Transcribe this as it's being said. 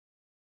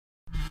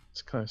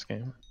It's a close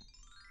game.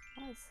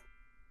 Yes.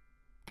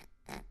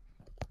 What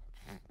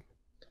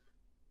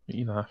are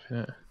you laughing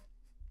at?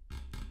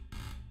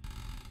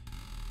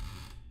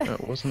 Oh,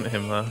 it wasn't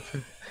him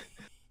laughing.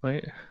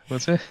 Wait,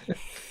 was it?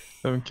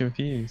 I'm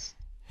confused.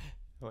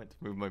 I went to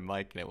move my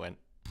mic and it went.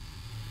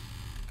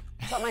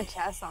 That's what my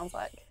chair sounds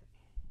like.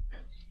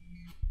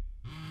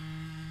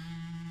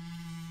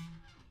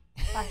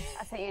 I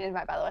sent you an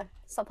invite, by the way.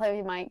 Stop playing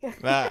with your mic.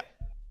 Ah.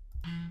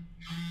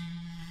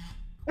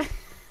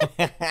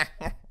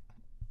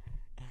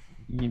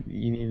 You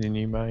need a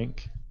new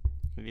mic.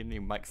 I need a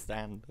new mic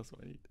stand. That's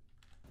what I need.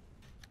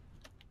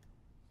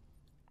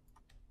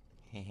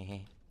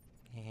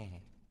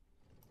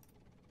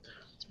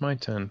 It's my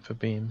turn for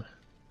beam.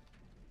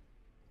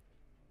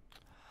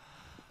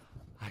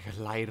 I got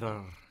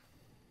lighter.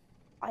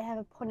 I have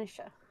a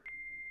Punisher.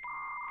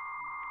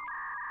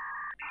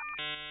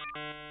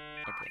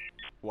 Okay.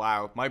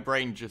 Wow, my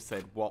brain just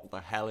said, "What the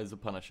hell is a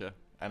Punisher?"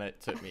 And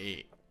it took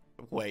me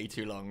way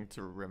too long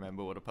to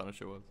remember what a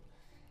Punisher was.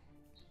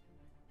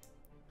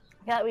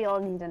 I feel like we all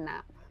need a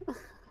nap.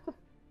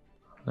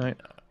 Right.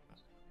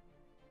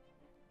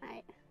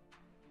 Right.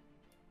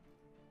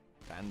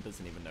 Dan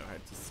doesn't even know how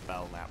to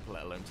spell nap,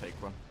 let alone take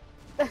one.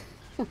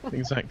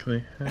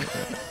 Exactly.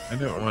 I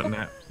don't want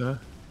naps though.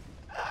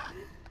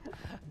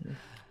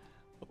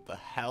 What the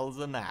hell's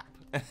a nap?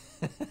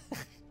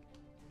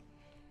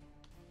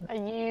 Are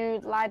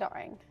you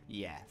lidaring?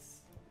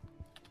 Yes.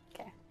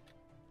 Okay.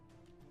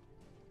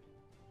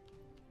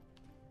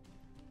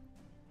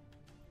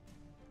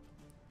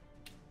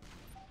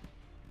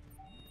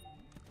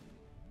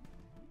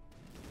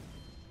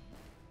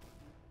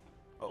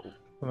 Oh.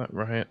 Well, that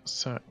riot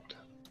sucked.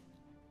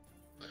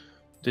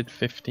 Did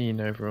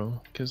 15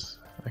 overall because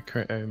I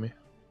crit Omi.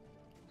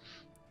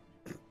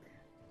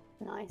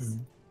 Nice.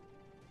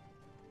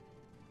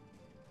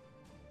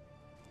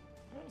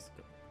 That's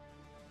good.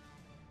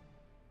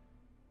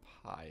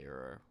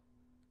 Pyro.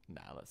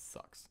 Nah, that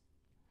sucks.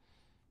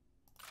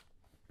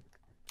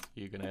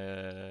 You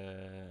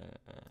gonna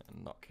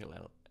not kill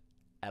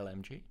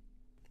LMG?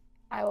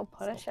 I will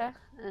Punisher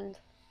and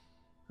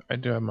I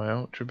do have my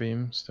ultra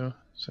beam still,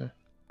 so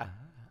Ah.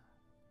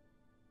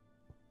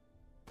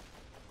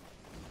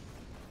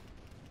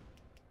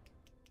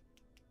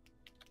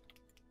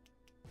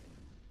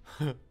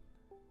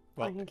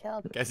 Well, I can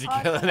kill. guess you Oh,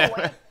 kill I an can't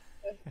error.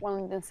 wait.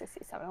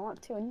 167. I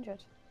want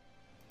 200.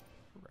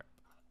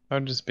 I'll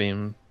just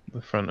beam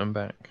the front and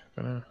back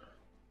for now.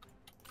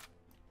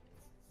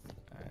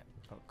 Alright,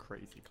 oh,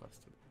 crazy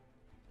clustered.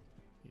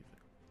 Easy.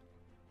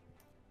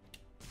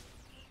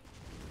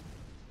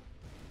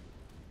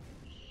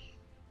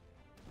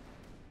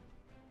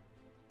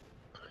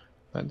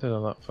 That did a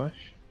lot,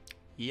 Flash.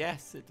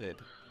 Yes, it did.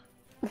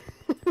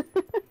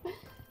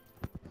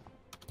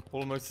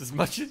 Almost as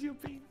much as your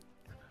beam.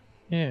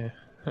 Yeah,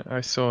 I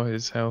saw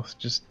his health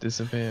just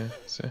disappear,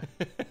 so...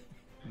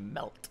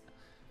 Melt.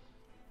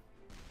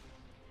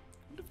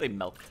 What if they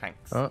melt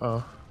tanks?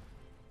 Uh-oh.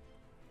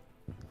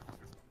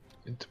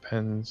 It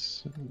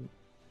depends. I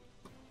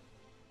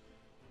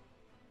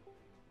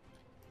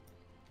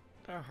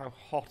don't know how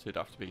hot it'd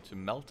have to be to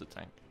melt a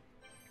tank.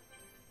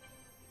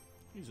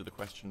 These are the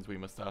questions we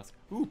must ask.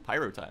 Ooh,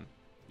 pyro time.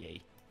 Yay.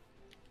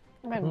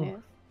 I'm gonna Ooh.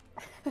 move.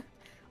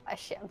 Oh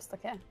shit, I'm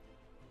stuck here.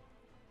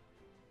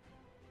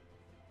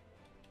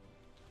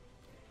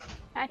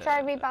 Can I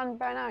try rebound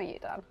burn out you,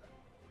 Dan?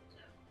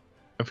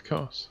 Of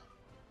course.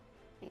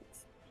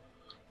 Thanks.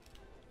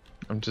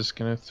 I'm just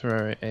gonna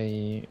throw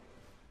a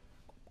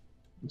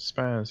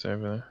spaz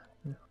over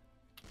there.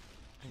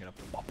 I'm gonna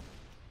pop.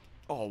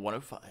 Oh,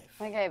 105.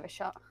 I gave a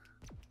shot.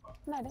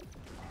 No, I didn't.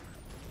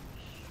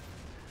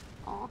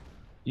 Aw.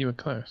 You were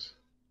close.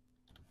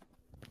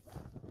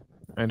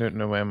 I don't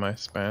know where my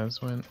spaz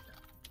went.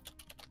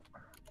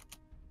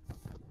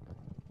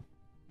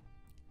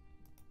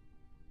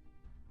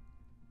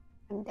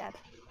 I'm dead.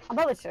 I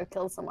probably should have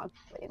killed someone,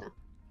 but you know.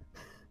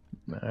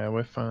 Nah,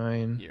 we're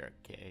fine. You're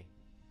okay.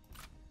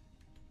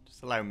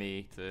 Just allow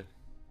me to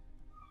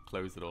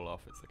close it all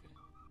off. It's okay.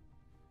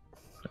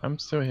 I'm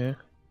still here.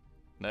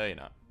 No, you're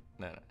not.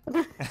 No,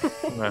 no.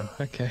 Well,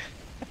 okay.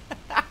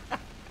 I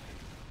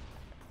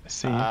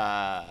see you.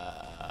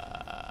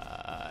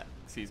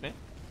 Excuse me?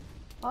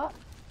 What?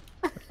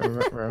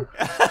 Ruh-roh.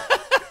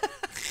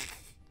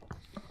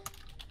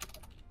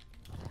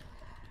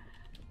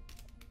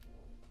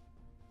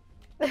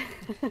 Oh,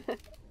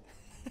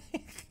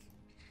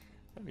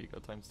 you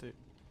got times two.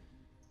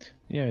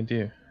 Yeah, I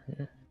do.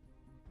 Yeah.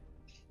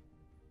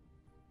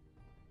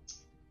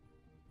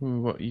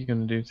 Ooh, what are you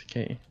gonna do to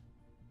Katie?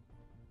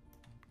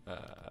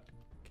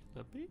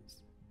 Killer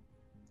bees?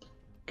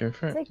 Go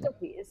for it. Say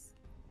guppies.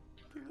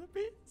 Killer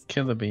bees?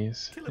 Killer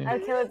bees. Killer Yeah. Oh,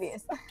 killer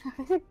bees.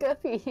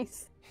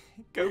 Guppies.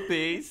 Go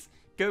bees!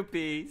 Go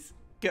bees!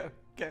 Go,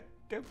 go,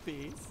 go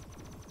bees!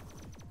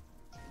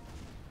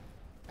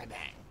 Bang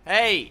bang.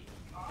 Hey!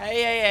 Hey,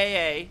 hey, hey,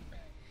 hey!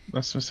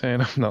 That's for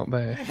saying I'm not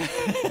there.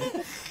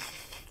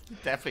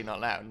 Definitely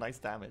not now. Nice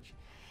damage.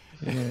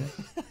 Yeah.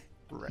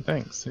 Right.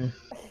 Thanks. Yeah.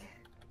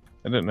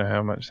 I don't know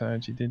how much that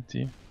actually did to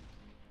you.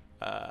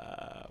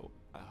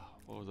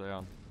 What was I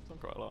on? It's not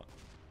quite a lot.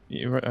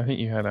 I think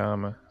you had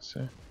armor,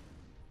 so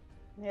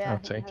Yeah. I'll I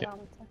think I take it. had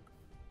armor too.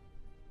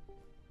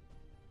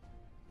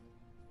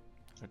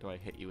 Or do I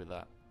hit you with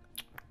that?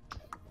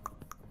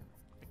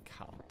 I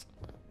can't.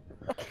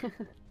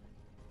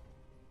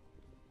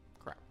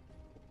 Crap.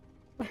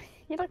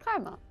 You don't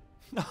climb that?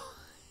 No,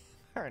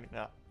 apparently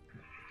not.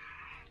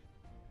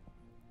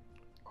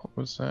 What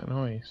was that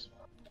noise?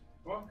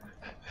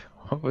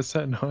 What was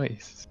that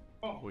noise?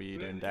 What are you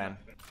doing, Dan?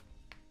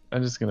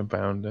 I'm just gonna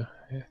bound her.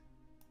 Yeah,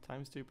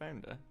 ×2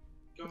 bounder?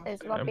 Is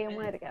that being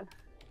weird again?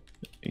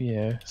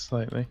 yeah,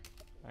 slightly.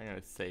 I'm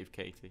gonna save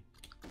Katie.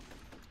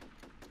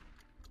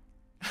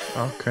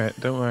 Oh crap,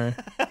 don't worry.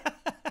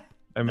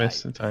 I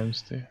missed the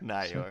 ×2.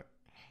 Nah, so you are.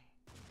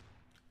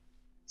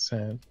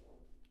 sad.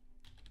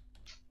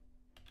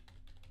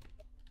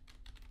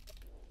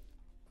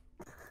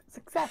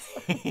 Success.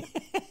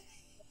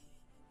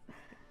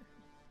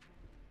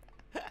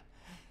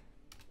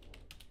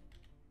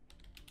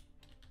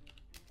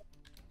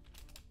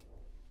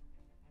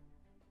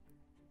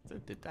 So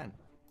did Dan.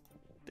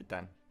 Did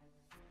Dan.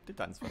 Did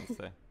Dan's fun to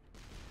say.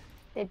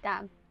 Did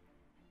Dan?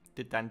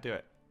 Did Dan do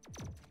it?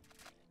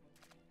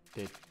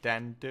 Did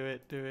Dan do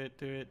it? Do it?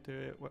 Do it? Do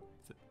it? What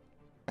is it?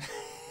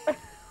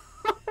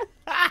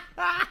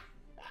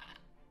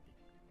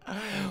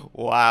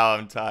 Wow,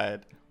 I'm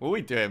tired. What are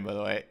we doing, by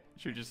the way?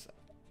 Should we just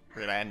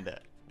really end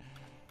it?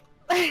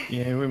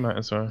 Yeah, we might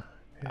as well.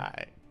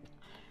 I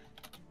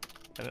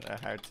don't know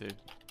how to,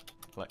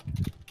 like,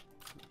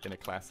 in a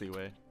classy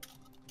way.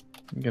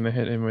 I'm gonna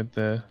hit him with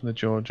the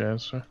George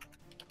Ezra.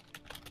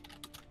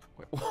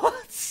 Wait,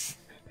 what?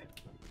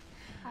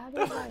 How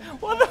do I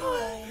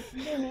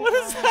What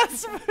is that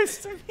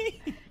supposed to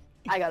mean?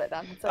 I got it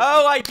done. It's okay.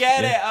 Oh, I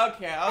get it.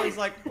 Okay, I was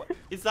like, what?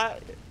 Is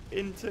that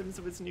in terms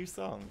of his new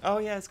song? Oh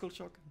yeah, it's called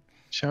Shotgun.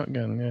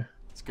 Shotgun, yeah.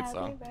 It's a good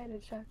song.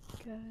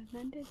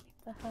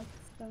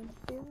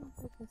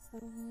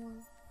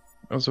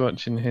 I was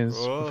watching his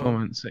Whoa.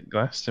 performance at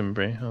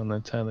Glastonbury on the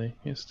telly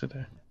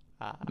yesterday.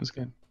 Ah, It was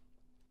good.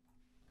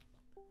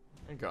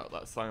 I got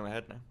that song in my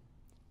head now.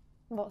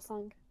 What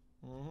song?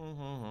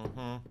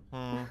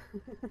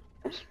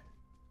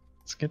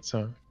 It's a good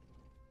song.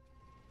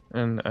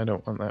 And I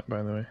don't want that,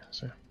 by the way,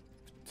 so.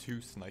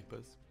 2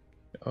 snipers.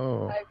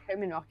 Oh, I have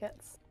homing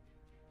rockets.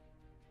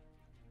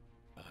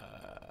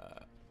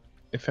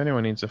 if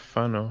anyone needs a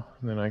funnel,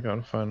 then I got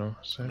a funnel,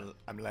 so.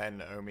 I'm letting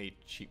Naomi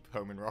cheap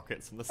homing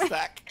rockets in the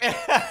stack.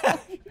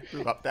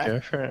 Move up Go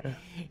there. for it.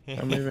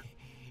 I'm moving.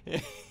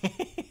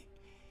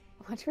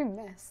 What did we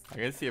miss? I'm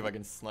gonna see if I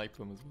can snipe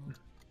them as well.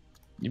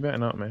 You better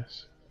not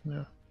miss.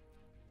 No.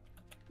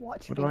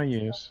 What What do I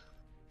use?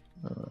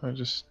 I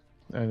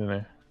don't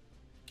know.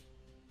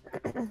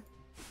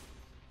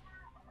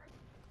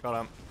 Got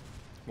 'em.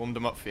 Warmed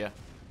them up for you.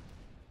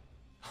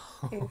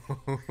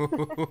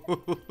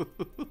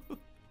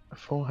 A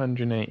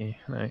 480,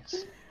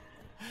 nice.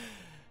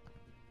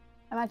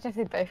 Imagine if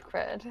they both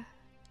critted.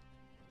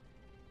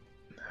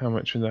 How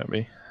much would that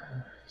be?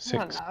 I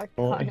don't know, I can't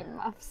 640, do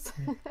maths.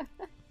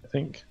 I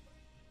think.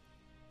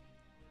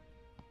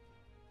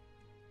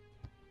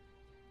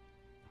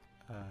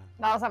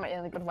 That was not my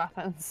only good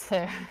weapon,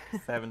 so.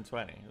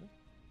 720.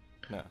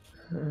 No.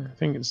 I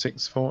think it's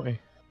 640.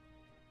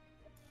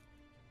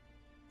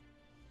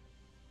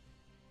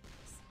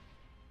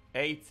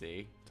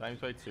 80 times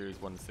by 2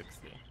 is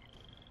 160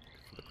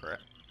 for the crit.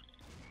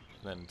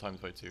 And then times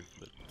by 2 for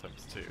the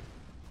times 2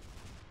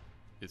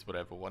 is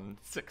whatever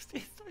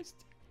 160 times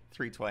 2.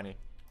 320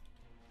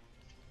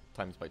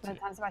 times by 2. Then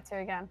times by 2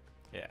 again.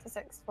 Yeah. To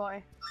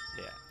 640.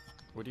 Yeah.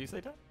 What do you say,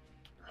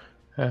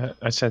 Dan?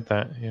 I said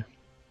that, yeah.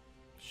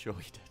 Sure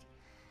you did.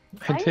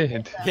 I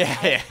did.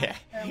 Yeah.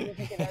 We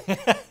think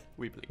it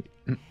We believe.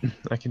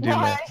 I can do No,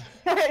 that.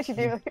 I actually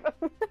do.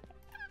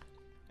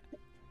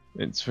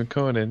 It's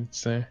recorded,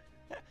 so.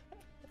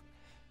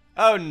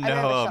 Oh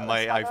never no, shut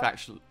this I've up.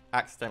 actually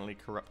accidentally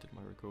corrupted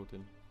my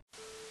recording.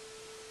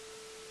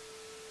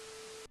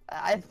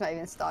 I've not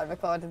even started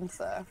recording,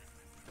 so.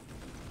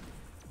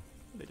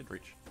 They did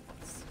reach.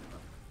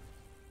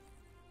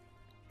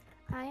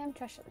 I am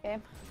trash at the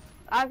game.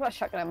 I've got a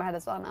shotgun in my head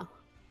as well now.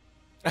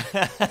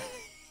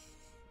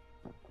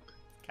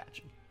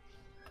 Catchy.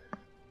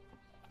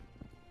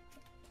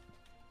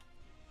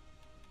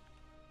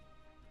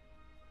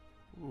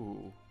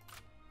 Ooh.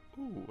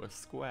 Ooh, a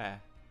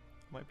square.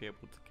 Might be able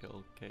to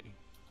kill Katie.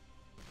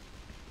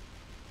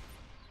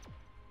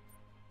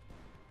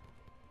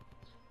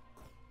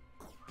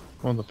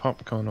 Well, the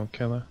popcorn will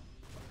kill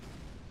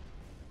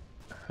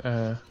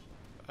her.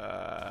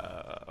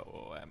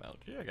 Or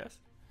MLG, I guess.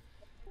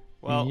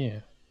 Well, yeah.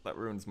 that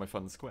ruins my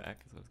fun square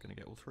because I was going to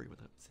get all 3 with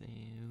it. So,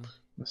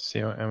 Let's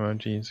see what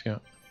MOG's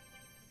got.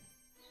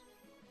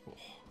 oh,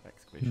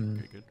 excavation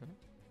pretty good, right?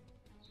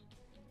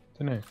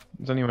 Don't know.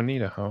 Does anyone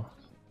need a hoe?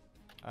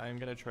 I'm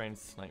going to try and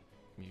snipe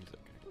music.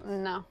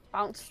 No.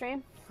 Bounce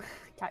stream.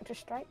 Cactus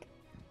strike.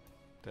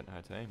 Don't know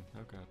how to aim.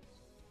 Oh god.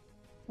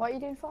 What are you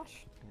doing,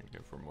 Flash? I'm going to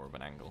go for more of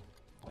an angle.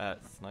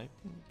 Snipe.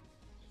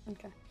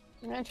 Okay.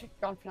 I'm gonna check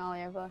grand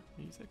finale over there.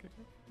 Music, okay,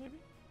 maybe.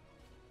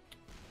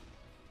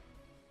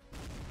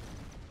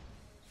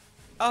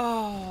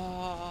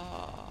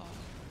 Oh.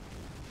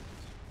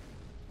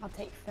 I'll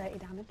take 30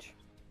 damage.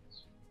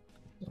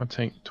 I'll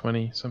take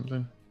 20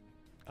 something.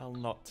 I'll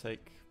not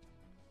take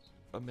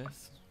a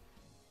miss.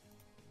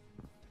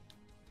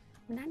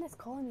 Nana's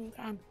calling me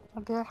again.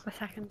 I'll be off a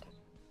second.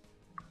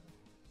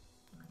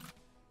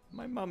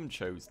 My mum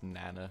chose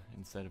Nana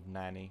instead of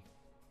Nanny.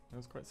 I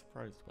was quite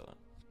surprised by that.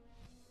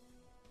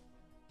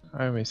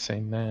 I always say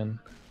Nan.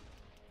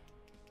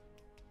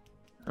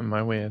 Am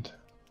I weird?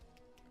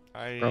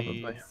 I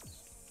Probably.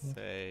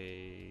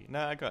 say...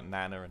 No, I got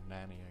Nana and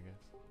Nanny, I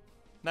guess.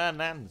 Nah,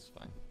 Nan's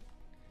fine.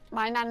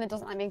 My Nana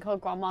doesn't like being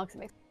called grandma because it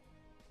makes...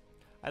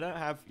 I don't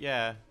have...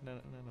 Yeah, none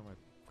of my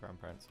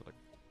grandparents are like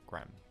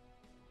Gran.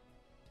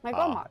 My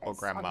grandma or is,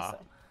 grandma. honestly.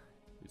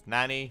 Who's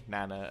Nanny,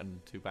 Nana, and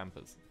 2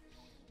 Bampers.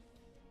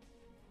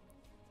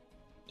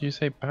 Do you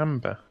say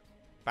Bamba?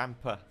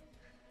 Bamper.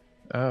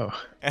 Oh.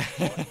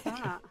 What's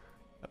that?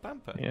 A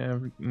Bamper. Yeah,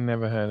 I've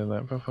never heard of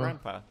that before.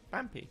 Grandpa.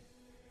 Bampy.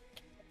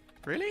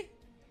 Really?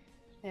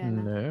 Yeah,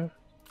 no. No.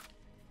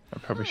 I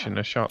probably shouldn't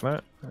have shot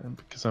that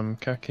because I'm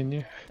cacking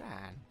you.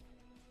 Dan.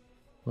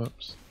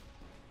 Whoops.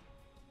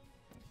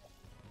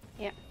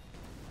 Yeah.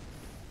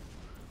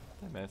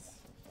 I miss.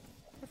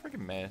 I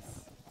freaking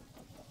miss.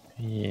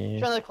 Yeah.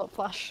 It's really called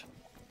Flash.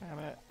 Damn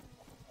it.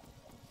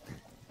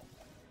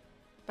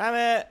 Damn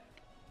it!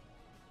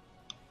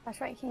 That's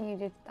right, can you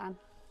do, Dan?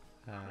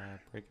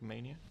 Breaking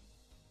Mania?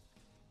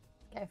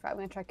 Okay, right, I'm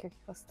gonna try Cookie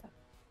Cluster.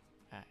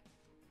 Alright.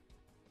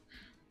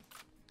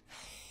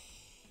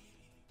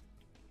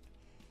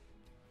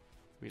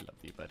 We love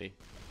you, buddy.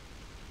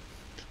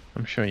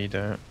 I'm sure you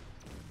don't.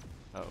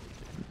 Oh,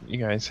 You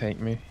guys hate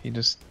me. You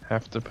just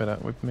have to put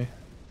up with me.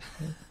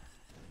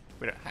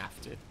 we don't have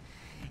to.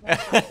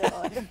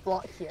 I'll just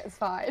block you, it's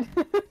fine.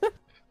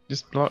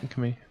 Just block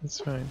me. It's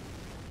fine.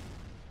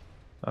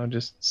 I'll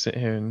just sit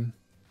here and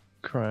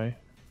cry.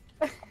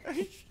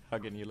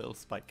 Hugging your little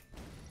spike.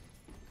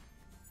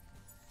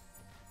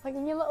 Like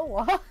in your little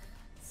what?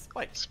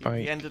 Spike.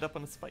 Spike. You ended up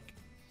on a spike.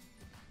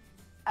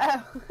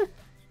 Oh.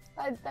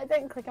 I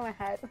didn't click on my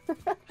head.